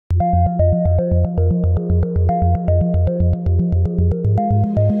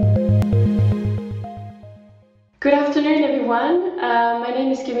afternoon, everyone. My name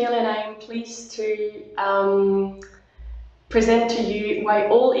is Camille, and I am pleased to present to you why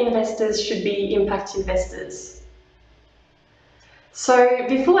all investors should be impact investors. So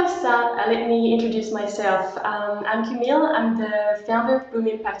before I start, let me introduce myself. I'm Camille. I'm the founder of Bloom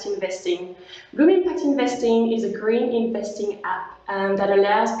Impact Investing. Bloom Impact Investing is a green investing app that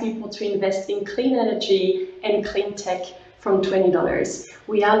allows people to invest in clean energy and clean tech from $20.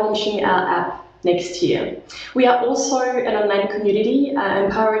 We are launching our app next year. We are also an online community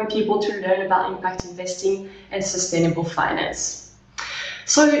empowering people to learn about impact investing and sustainable finance.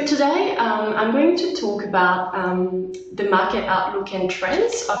 So today I'm going to talk about the market outlook and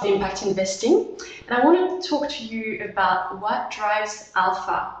trends of impact investing, and I want to talk to you about what drives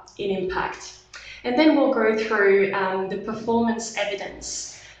alpha in impact. And then we'll go through the performance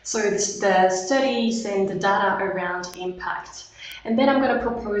evidence, so the studies and the data around impact. And then I'm going to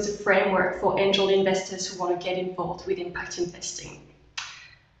propose a framework for angel investors who want to get involved with impact investing.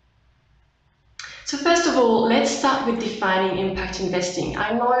 So first of all, let's start with defining impact investing.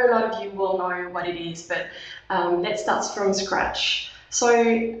 I know a lot of you will know what it is, but let's start from scratch. So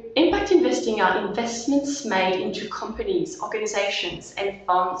impact investing are investments made into companies, organizations, and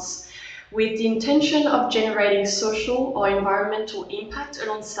funds with the intention of generating social or environmental impact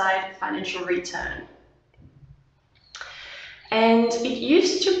alongside financial return. And it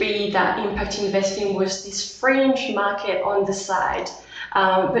used to be that impact investing was this fringe market on the side,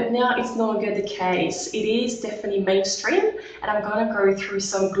 but now it's no longer the case. It is definitely mainstream, and I'm going to go through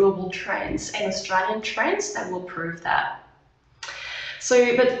some global trends and Australian trends that will prove that.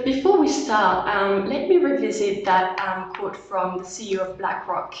 So, but before we start, let me revisit that quote from the CEO of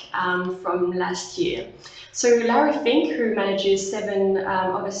BlackRock from last year. So Larry Fink, who manages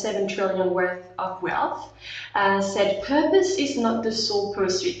over 7 trillion worth of wealth, said, "Purpose is not the sole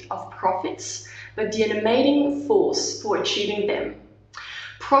pursuit of profits, but the animating force for achieving them.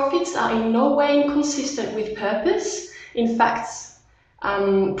 Profits are in no way inconsistent with purpose. In fact,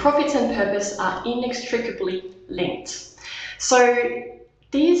 profits and purpose are inextricably linked." So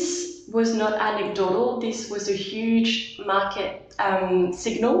this was not anecdotal. This was a huge market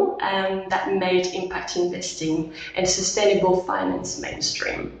signal that made impact investing and sustainable finance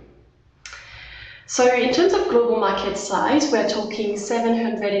mainstream. So in terms of global market size, we're talking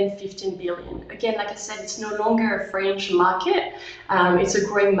 715 billion. Again, like I said, it's no longer a fringe market. It's a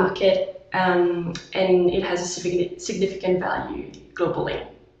growing market and it has a significant value globally.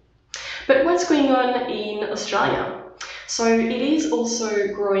 But what's going on in Australia? So it is also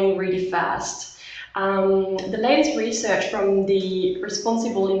growing really fast. The latest research from the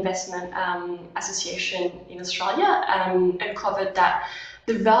Responsible Investment Association in Australia uncovered that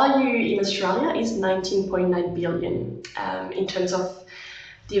the value in Australia is 19.9 billion in terms of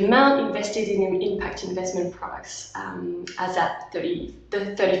the amount invested in impact investment products as at the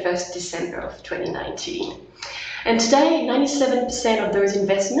 31st December of 2019. And today, 97% of those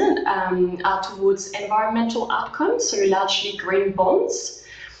investments are towards environmental outcomes, so largely green bonds.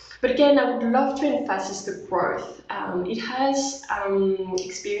 But again, I would love to emphasize the growth. It has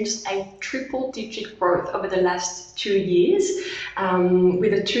experienced a triple-digit growth over the last 2 years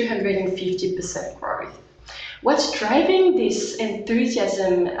with a 250% growth. What's driving this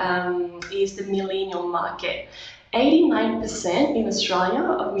enthusiasm is the millennial market. 89% in Australia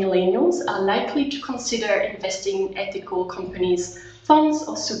of millennials are likely to consider investing in ethical companies, funds,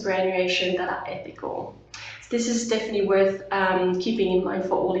 or superannuation that are ethical. This is definitely worth keeping in mind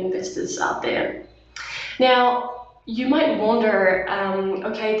for all investors out there. Now, you might wonder,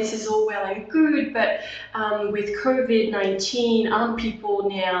 okay, this is all well and good, but with COVID-19, aren't people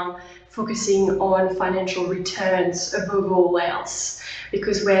now focusing on financial returns above all else?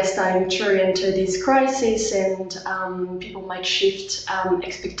 Because we're starting to enter this crisis and people might shift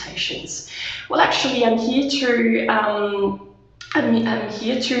expectations. Well, actually, I'm here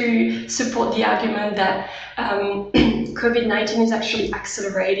to support the argument that COVID-19 is actually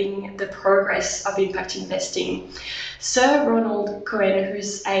accelerating the progress of impact investing. Sir Ronald Cohen,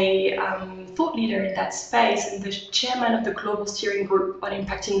 who's a thought leader in that space and the chairman of the Global Steering Group on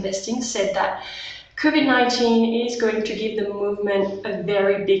Impact Investing, said that COVID-19 is going to give the movement a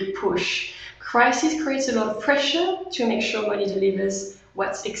very big push. Crisis creates a lot of pressure to make sure money delivers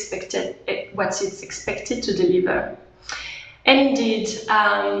what's it's expected to deliver. And indeed,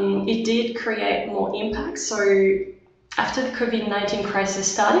 it did create more impact. So after the COVID-19 crisis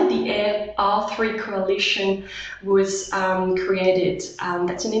started, the R3 Coalition was created.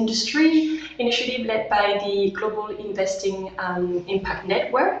 That's an industry initiative led by the Global Investing Impact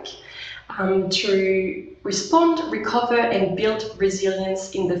Network. to respond, recover, and build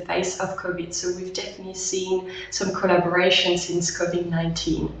resilience in the face of COVID. So we've definitely seen some collaboration since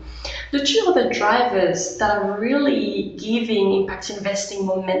COVID-19. The two other drivers that are really giving impact investing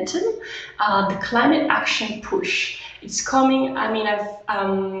momentum are the climate action push. It's coming, I mean, I've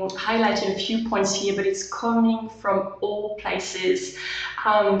highlighted a few points here, but it's coming from all places.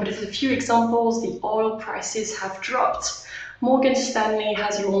 But as a few examples, the oil prices have dropped. Morgan Stanley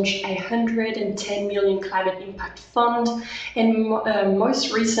has launched a $110 million climate impact fund, and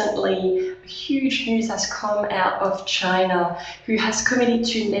most recently, huge news has come out of China, who has committed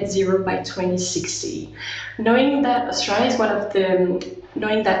to net zero by 2060. Knowing that China, is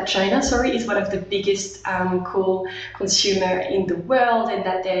one of the biggest coal consumer in the world, and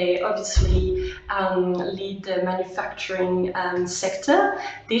that they obviously lead the manufacturing sector,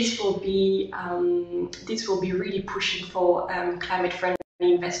 this will be really pushing for climate-friendly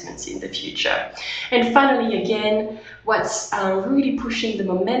investments in the future. And finally, again, what's really pushing the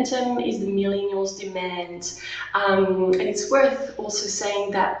momentum is the millennials' demand. And it's worth also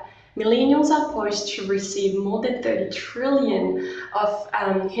saying that millennials are poised to receive more than 30 trillion of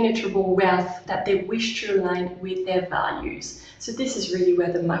inheritable wealth that they wish to align with their values. So this is really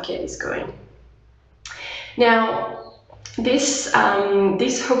where the market is going. Now, this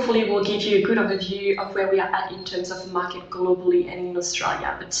hopefully will give you a good overview of where we are at in terms of the market globally and in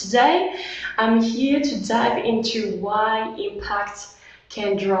Australia. But today, I'm here to dive into why impact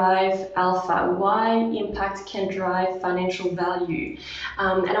can drive alpha, why impact can drive financial value.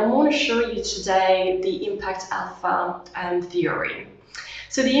 And I want to show you today the impact alpha theory.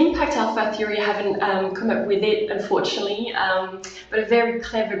 So the impact alpha theory, I haven't come up with it, unfortunately, but a very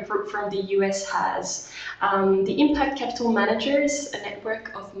clever group from the US has. The Impact Capital Managers, a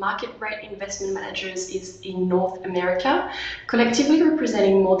network of market rate investment managers, is in North America, collectively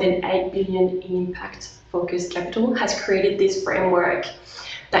representing more than 8 billion in impact-focused capital, has created this framework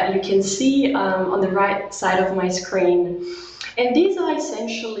that you can see on the right side of my screen. And these are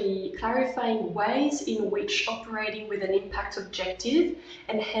essentially clarifying ways in which operating with an impact objective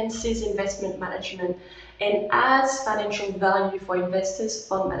enhances investment management and adds financial value for investors,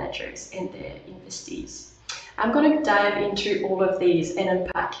 fund managers, and their investees. I'm going to dive into all of these and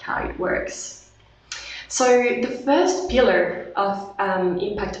unpack how it works. So the first pillar of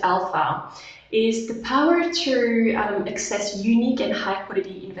Impact Alpha is the power to access unique and high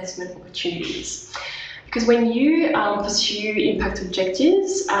quality investment opportunities. Because when you pursue impact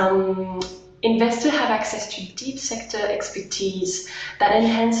objectives, investors have access to deep sector expertise that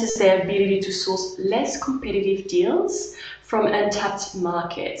enhances their ability to source less competitive deals from untapped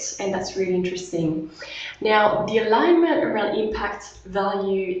markets, and that's really interesting. Now, the alignment around impact,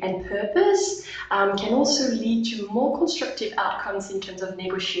 value, and purpose can also lead to more constructive outcomes in terms of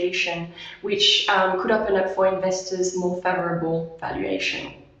negotiation, which could open up for investors more favorable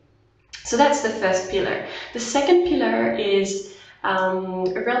valuation. So that's the first pillar. The second pillar is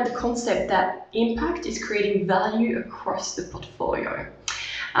around the concept that impact is creating value across the portfolio.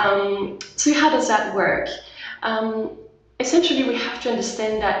 So how does that work? Essentially, we have to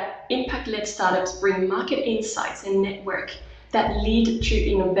understand that impact-led startups bring market insights and network that lead to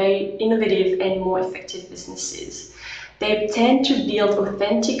innovative and more effective businesses. They tend to build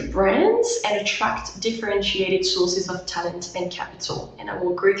authentic brands and attract differentiated sources of talent and capital. And I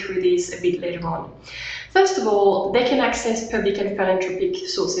will go through this a bit later on. First of all, they can access public and philanthropic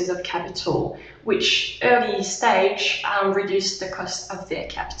sources of capital, which early stage reduce the cost of their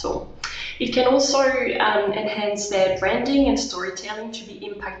capital. It can also enhance their branding and storytelling to be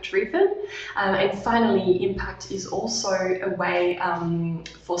impact driven. And finally, impact is also a way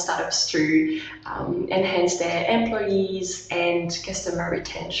for startups to enhance their employees and customer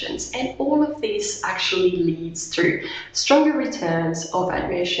retentions. And all of this actually leads to stronger returns or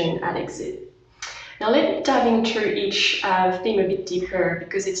valuation at exit. Now let me dive into each theme a bit deeper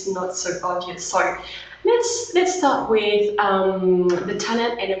because it's not so obvious. So let's start with the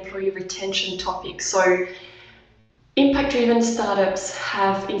talent and employee retention topic. So impact-driven startups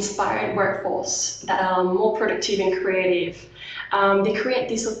have inspired workforce that are more productive and creative. They create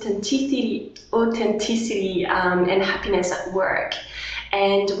this authenticity and happiness at work.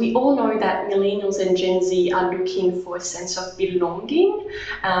 And we all know that millennials and Gen Z are looking for a sense of belonging,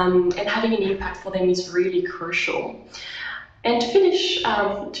 and having an impact for them is really crucial. And to finish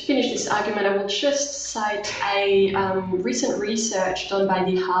this argument, I will just cite a recent research done by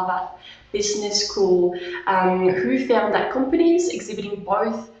the Harvard Business School, who found that companies exhibiting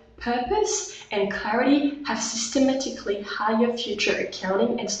both purpose and clarity have systematically higher future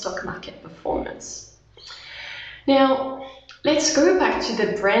accounting and stock market performance. Now, Let's go back to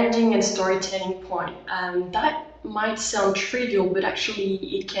the branding and storytelling point. That might sound trivial, but actually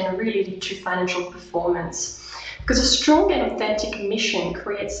it can really lead to financial performance. Because a strong and authentic mission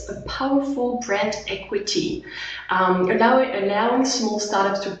creates a powerful brand equity, allowing small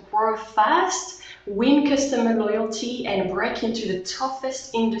startups to grow fast, win customer loyalty, and break into the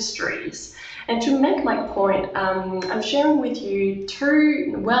toughest industries. And to make my point, I'm sharing with you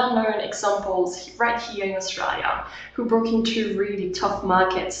two well-known examples right here in Australia who broke into really tough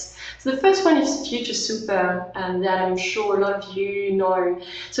markets. So the first one is Future Super, that I'm sure a lot of you know.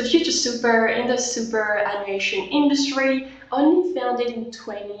 So Future Super in the superannuation industry, only founded in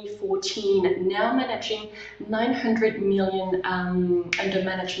 2014, now managing 900 million under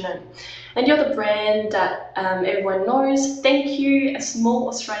management. And the other brand that everyone knows, Thank You, a small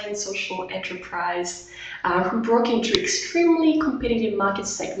Australian social enterprise who broke into extremely competitive market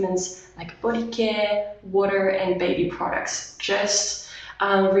segments like body care, water, and baby products, just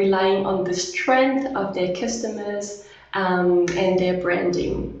relying on the strength of their customers and their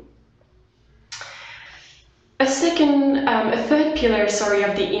branding. A third pillar,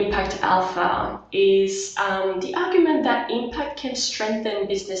 of the Impact Alpha is the argument that impact can strengthen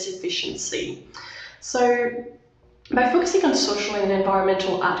business efficiency. So by focusing on social and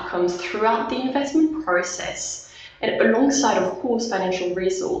environmental outcomes throughout the investment process, and alongside, of course, financial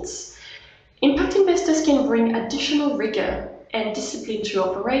results, impact investors can bring additional rigor and discipline to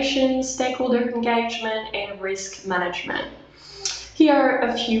operations, stakeholder engagement, and risk management. Here are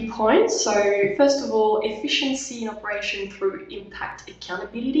a few points. So first of all, efficiency in operation through impact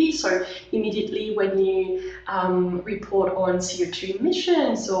accountability. So immediately when you report on CO2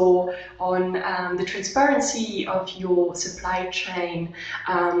 emissions or on the transparency of your supply chain,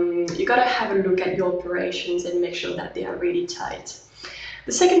 you got to have a look at your operations and make sure that they are really tight.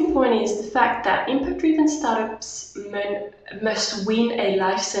 The second point is the fact that impact-driven startups must win a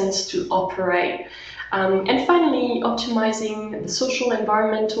license to operate. And finally, optimizing the social,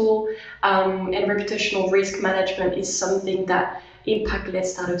 environmental, and reputational risk management is something that impact-led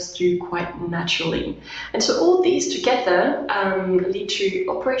startups do quite naturally. And so all these together lead to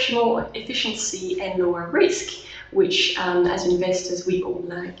operational efficiency and lower risk, which as investors we all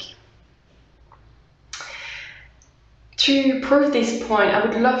like. To prove this point, I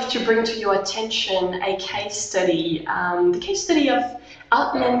would love to bring to your attention a case study. The case study of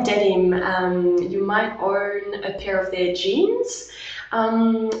Outland Denim. You might own a pair of their jeans.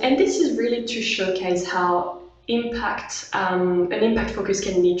 And this is really to showcase how an impact focus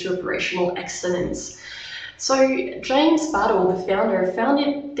can lead to operational excellence. So James Battle, the founder,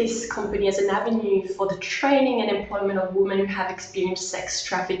 founded this company as an avenue for the training and employment of women who have experienced sex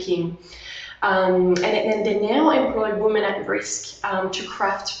trafficking. And they now employ women at risk to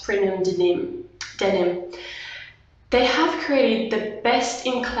craft premium denim. They have created the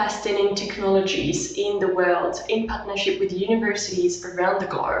best-in-class denim technologies in the world in partnership with universities around the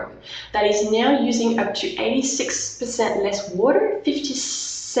globe that is now using up to 86% less water,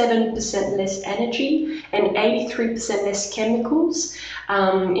 57% less energy, and 83% less chemicals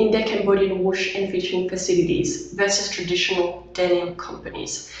in their Cambodian wash and fishing facilities versus traditional denim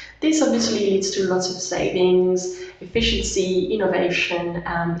companies. This obviously leads to lots of savings, efficiency, innovation,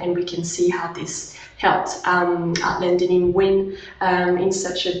 and we can see how this helped Outland Denim win in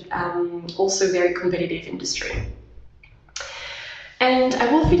such a also very competitive industry. And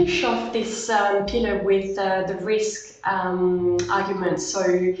I will finish off this pillar with the risk argument. So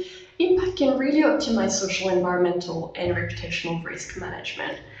impact can really optimize social, environmental, and reputational risk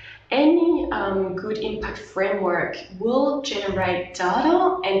management. Any good impact framework will generate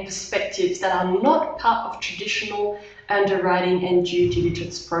data and perspectives that are not part of traditional underwriting and due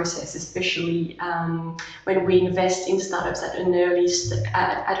diligence process, especially when we invest in startups at an early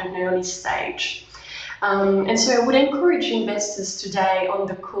stage. And so I would encourage investors today on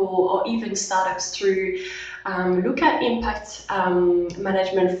the call, or even startups, to look at impact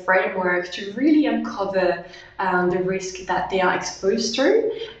management framework to really uncover the risk that they are exposed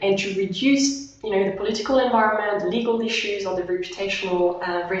to and to reduce the political environment, the legal issues, or the reputational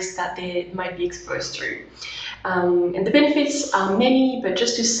risk that they might be exposed to. And the benefits are many, but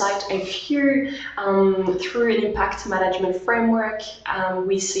just to cite a few, through an impact management framework,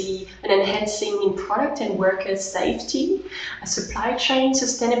 we see an enhancing in product and worker safety, a supply chain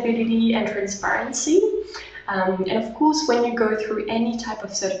sustainability and transparency. And of course, when you go through any type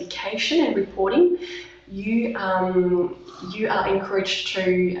of certification and reporting, you are encouraged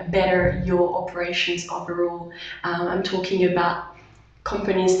to better your operations overall. I'm talking about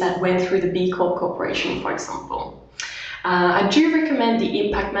companies that went through the B Corp Corporation, for example. I do recommend the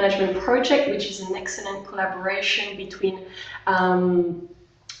Impact Management Project, which is an excellent collaboration between a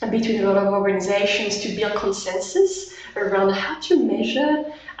lot of organizations to build consensus around how to measure,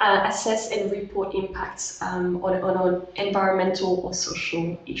 assess and report impacts on environmental or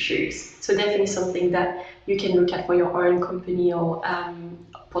social issues. So definitely something that you can look at for your own company or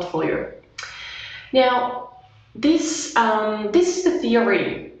portfolio. Now, this is the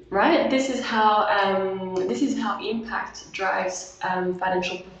theory, right? This is how impact drives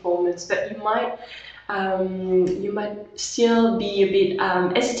financial performance. But you might still be a bit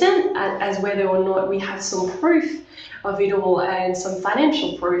hesitant as whether or not we have some proof of it all and some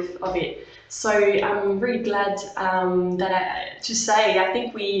financial proof of it. So I'm really glad to say I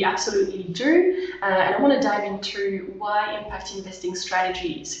think we absolutely do, and I want to dive into why impact investing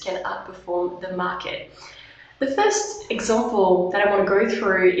strategies can outperform the market. The first example that I want to go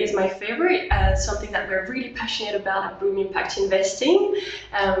through is my favorite, something that we're really passionate about at Bloom Impact Investing,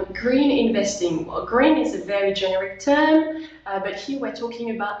 green investing. Well, green is a very generic term, but here we're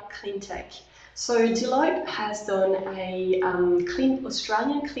talking about clean tech. So Deloitte has done a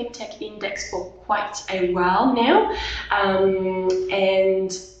Australian clean tech index for quite a while now,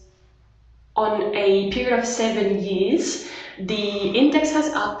 and on a period of 7 years, the index has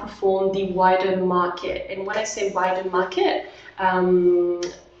outperformed the wider market. And when I say wider market,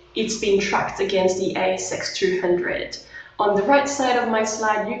 it's been tracked against the ASX 200. On the right side of my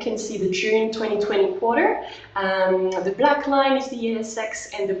slide, you can see the June 2020 quarter. The black line is the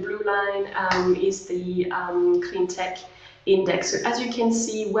ASX and the blue line is the clean tech index. So as you can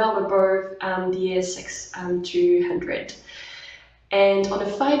see, well above the ASX 200. And on a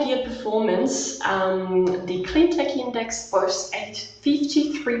 5-year performance, the clean tech index boasts a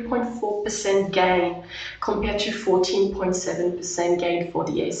 53.4% gain compared to 14.7% gain for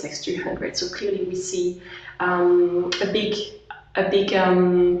the ASX 200. So clearly we see a big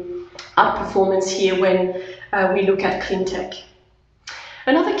outperformance here when we look at clean tech.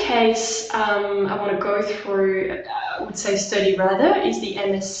 Another case I want to go through, I would say study rather, is the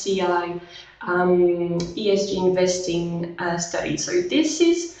MSCI ESG investing study. So this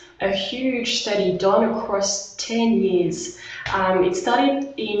is a huge study done across 10 years. It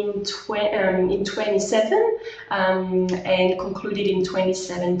started in 2007 and concluded in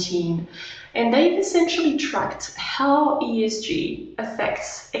 2017. And they've essentially tracked how ESG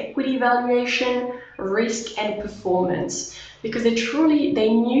affects equity valuation, risk and performance, because they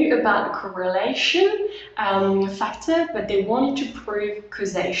knew about the correlation factor, but they wanted to prove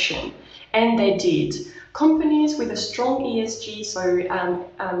causation. And they did. Companies with a strong ESG, so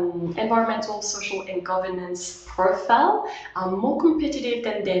environmental, social and governance profile, are more competitive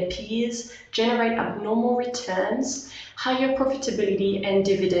than their peers, generate abnormal returns, higher profitability and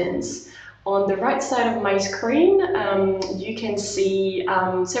dividends. On the right side of my screen, you can see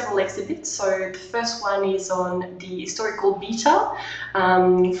several exhibits. So the first one is on the historical beta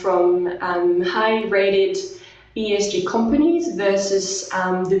from high-rated ESG companies versus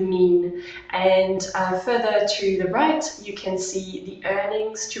the mean. And further to the right, you can see the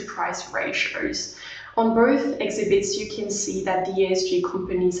earnings to price ratios. On both exhibits, you can see that the ESG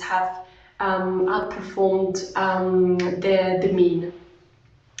companies have outperformed the mean.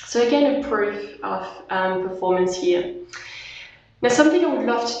 So again, a proof of performance here. Now, something I would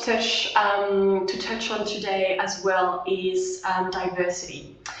love to touch on today as well is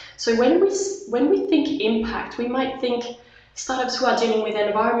diversity. So when we think impact, we might think startups who are dealing with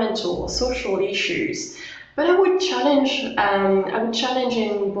environmental or social issues. But I would challenge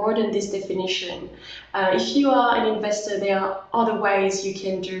and broaden this definition. If you are an investor, there are other ways you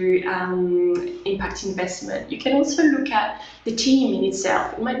can do impact investment. You can also look at the team in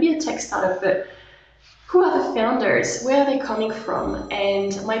itself. It might be a tech startup, but who are the founders? Where are they coming from?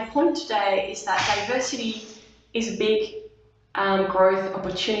 And my point today is that diversity is a big growth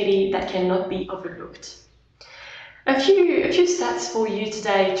opportunity that cannot be overlooked. A few stats for you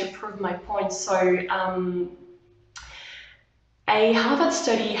today to prove my point. So a Harvard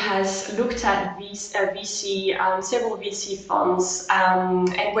study has looked at several VC funds and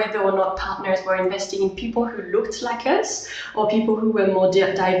whether or not partners were investing in people who looked like us or people who were more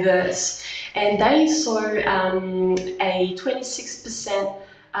diverse. And they saw a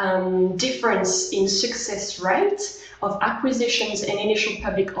 26% difference in success rate of acquisitions and initial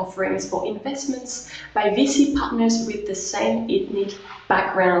public offerings for investments by VC partners with the same ethnic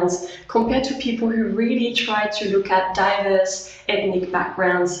backgrounds compared to people who really try to look at diverse ethnic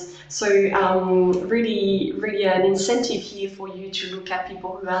backgrounds. So really an incentive here for you to look at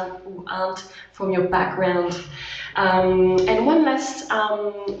people who aren't from your background. And one last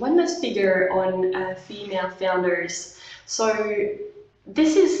figure on female founders. So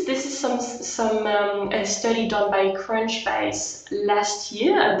this is a study done by Crunchbase last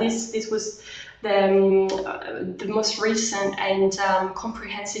year. This was the most recent and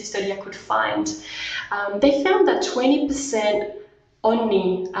comprehensive study I could find. They found that 20%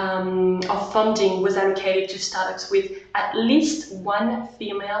 only of funding was allocated to startups with at least one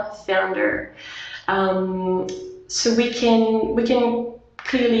female founder. So we can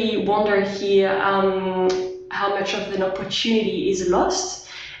clearly wonder here how much of an opportunity is lost,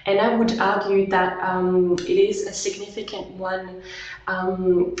 and I would argue that it is a significant one.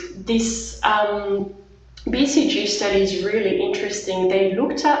 This BCG study is really interesting. They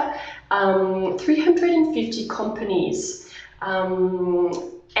looked at 350 companies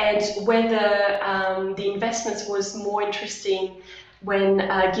and whether the investments was more interesting when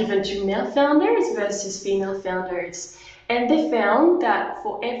given to male founders versus female founders. And they found that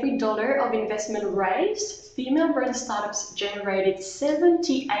for every dollar of investment raised, female-run startups generated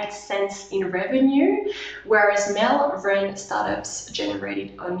 78 cents in revenue, whereas male-run startups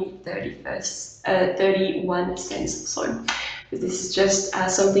generated only 31 cents. So this is just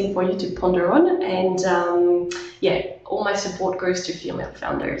something for you to ponder on. And yeah, all my support goes to female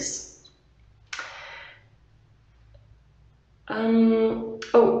founders.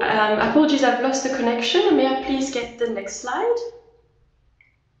 Apologies, I've lost the connection. May I please get the next slide?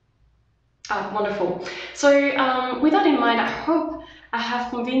 Wonderful. So with that in mind, I hope I have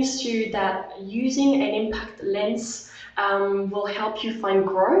convinced you that using an impact lens will help you find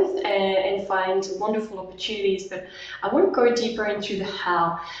growth and find wonderful opportunities, but I want to go deeper into the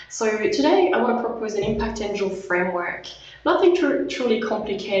how. So today I want to propose an impact angel framework. Nothing truly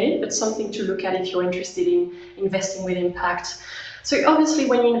complicated, but something to look at if you're interested in investing with impact. So obviously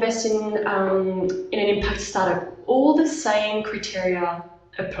when you invest in an impact startup, all the same criteria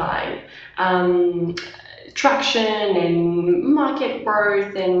apply. Traction and market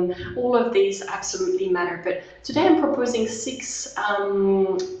growth and all of these absolutely matter. But today I'm proposing six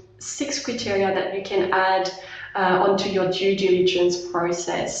criteria that you can add onto your due diligence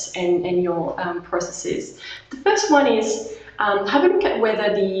process and your processes. The first one is have a look at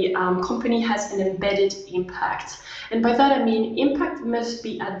whether the company has an embedded impact. And by that I mean impact must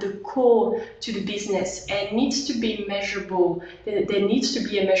be at the core to the business and needs to be measurable. There needs to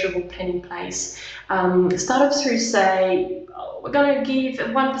be a measurable plan in place. Startups who say, oh, we're going to give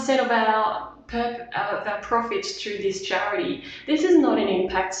 1% of our profits to this charity. This is not an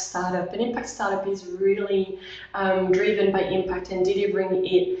impact startup. An impact startup is really driven by impact and delivering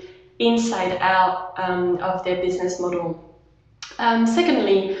it inside out of their business model.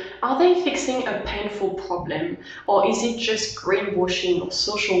 Secondly, are they fixing a painful problem, or is it just greenwashing or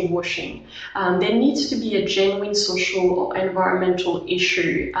social washing? There needs to be a genuine social or environmental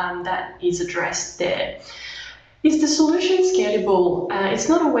issue that is addressed there. Is the solution scalable? It's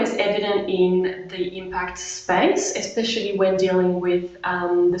not always evident in the impact space, especially when dealing with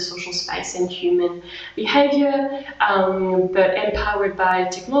the social space and human behavior, but empowered by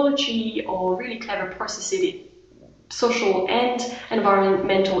technology or really clever processes, social and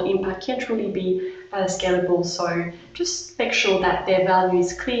environmental impact can truly be scalable. So just make sure that their value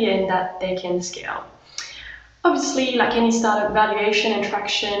is clear and that they can scale. Obviously, like any startup, valuation and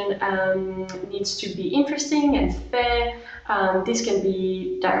traction needs to be interesting and fair. This can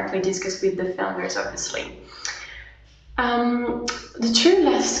be directly discussed with the founders, obviously. The two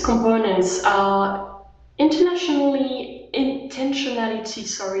last components are intentionality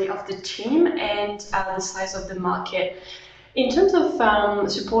of the team and the size of the market. In terms of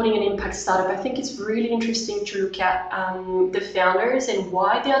supporting an impact startup, I think it's really interesting to look at the founders and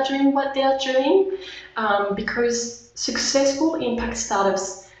why they are doing what they are doing, because successful impact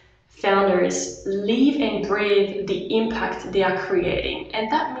startups founders live and breathe the impact they are creating,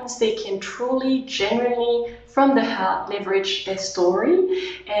 and that means they can truly, genuinely, from the heart, leverage their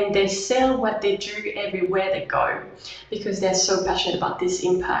story, and they sell what they do everywhere they go because they're so passionate about this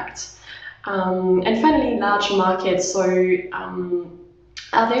impact. And finally, large markets. So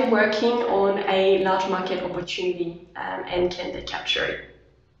are they working on a large market opportunity and can they capture it?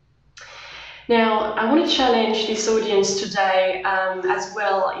 Now, I want to challenge this audience today as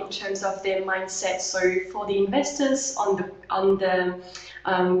well in terms of their mindset. So for the investors on the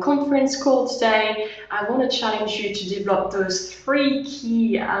conference call today, I want to challenge you to develop those three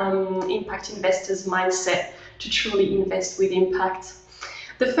key impact investors mindset to truly invest with impact.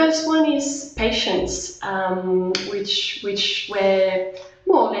 The first one is patience, which we're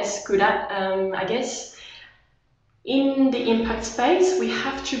more or less good at, I guess. In the impact space, we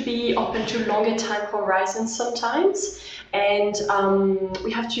have to be open to longer time horizons sometimes, and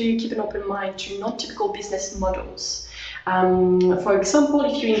we have to keep an open mind to non-typical business models. For example,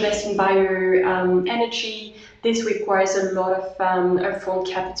 if you invest in bioenergy, this requires a lot of upfront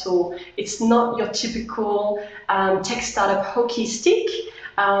capital. It's not your typical tech startup hockey stick.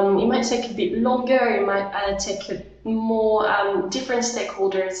 It might take a bit longer, it might take more different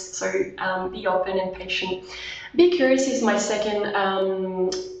stakeholders, so be open and patient. Be curious is my second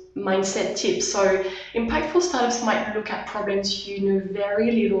mindset tip. So impactful startups might look at problems you know very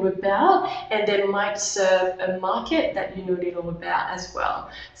little about, and they might serve a market that you know little about as well.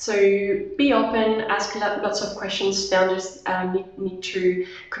 So be open, ask lots of questions. Founders need to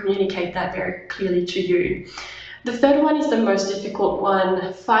communicate that very clearly to you. The third one is the most difficult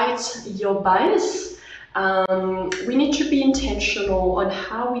one. Fight your bias. We need to be intentional on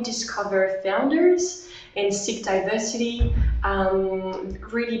how we discover founders and seek diversity,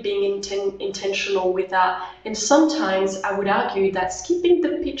 really being intentional with that. And sometimes I would argue that skipping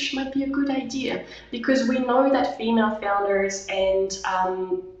the pitch might be a good idea, because we know that female founders and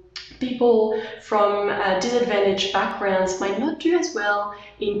people from disadvantaged backgrounds might not do as well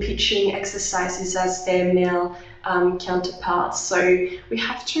in pitching exercises as their male counterparts. So we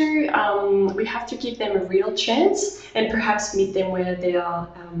have to give them a real chance and perhaps meet them where they are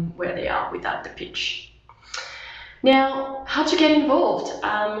without the pitch. Now, how to get involved?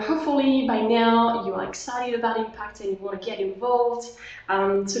 Hopefully by now you are excited about impact and you want to get involved.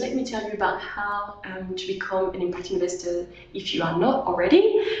 So let me tell you about how to become an impact investor if you are not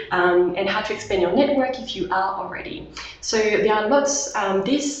already, and how to expand your network if you are already. So there are lots,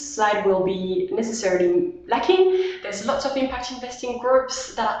 this slide will be necessarily lacking. There's lots of impact investing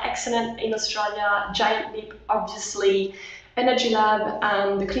groups that are excellent in Australia. Giant Leap, obviously, Energy Lab,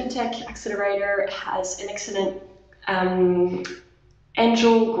 the Cleantech Accelerator has an excellent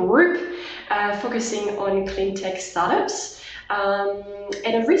angel group focusing on clean tech startups.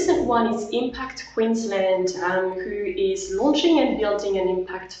 And a recent one is Impact Queensland, who is launching and building an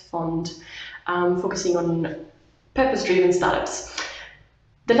impact fund focusing on purpose-driven startups.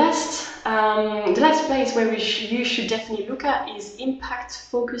 The last place where you should definitely look at is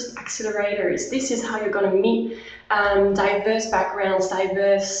impact-focused accelerators. This is how you're going to meet diverse backgrounds,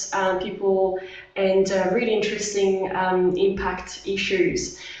 diverse people, and really interesting impact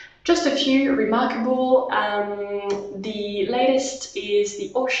issues. Just a few remarkable. The latest is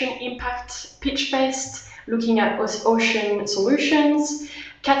the Ocean Impact Pitch Fest, looking at ocean solutions.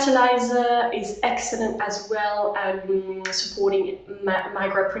 Catalyzer is excellent as well, supporting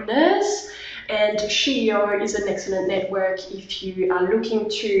micropreneurs, and Shio is an excellent network if you are looking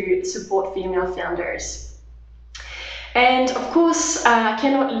to support female founders. And of course, I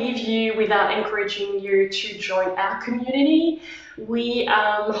cannot leave you without encouraging you to join our community. We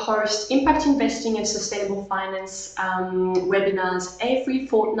host impact investing and sustainable finance webinars every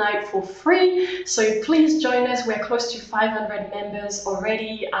fortnight for free. So please join us. We're close to 500 members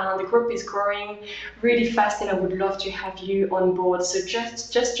already. The group is growing really fast, and I would love to have you on board. So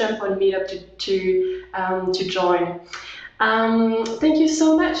just jump on Meetup to join. Thank you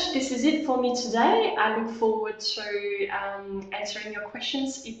so much. This is it for me today. I look forward to answering your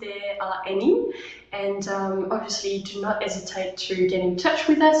questions if there are any. And obviously, do not hesitate to get in touch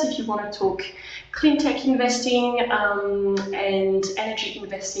with us if you want to talk clean tech investing and energy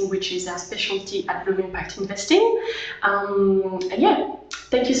investing, which is our specialty at Bloom Impact Investing. And yeah,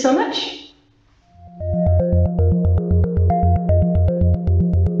 thank you so much.